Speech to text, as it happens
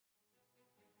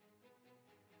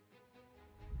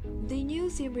new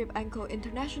Siem Reap Angkor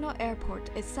International Airport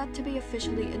is set to be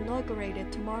officially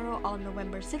inaugurated tomorrow on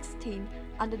November 16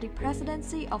 under the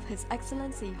presidency of His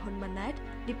Excellency Hun Manet,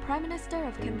 the Prime Minister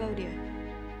of Cambodia.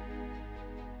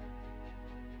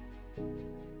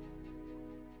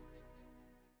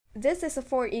 This is a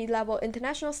 4E level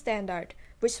international standard,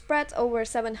 which spreads over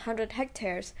 700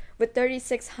 hectares with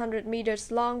 3,600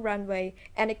 meters long runway,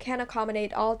 and it can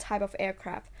accommodate all type of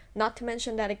aircraft, not to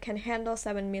mention that it can handle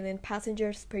 7 million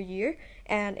passengers per year,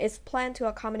 and is planned to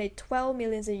accommodate 12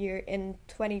 million a year in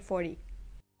 2040.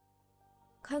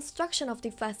 Construction of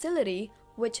the facility,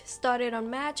 which started on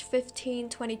March 15,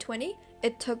 2020,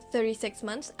 it took 36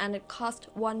 months and it cost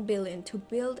 1 billion to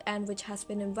build, and which has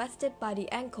been invested by the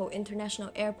Angkor International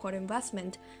Airport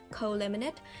Investment Co.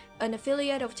 Limited, an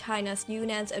affiliate of China's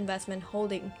Yunnan's Investment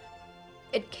Holding.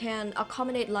 It can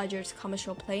accommodate larger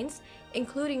commercial planes,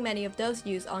 including many of those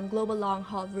used on global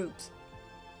long-haul routes.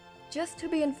 Just to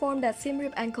be informed that Siem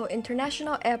Reap Angkor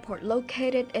International Airport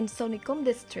located in Sonikum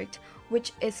district,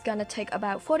 which is gonna take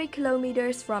about 40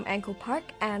 kilometers from Angkor Park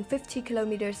and 50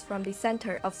 kilometers from the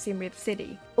center of Siem Reap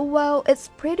city. Well, it's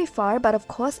pretty far, but of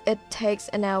course it takes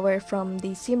an hour from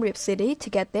the Siem Reap city to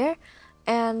get there,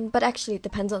 but actually it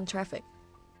depends on traffic.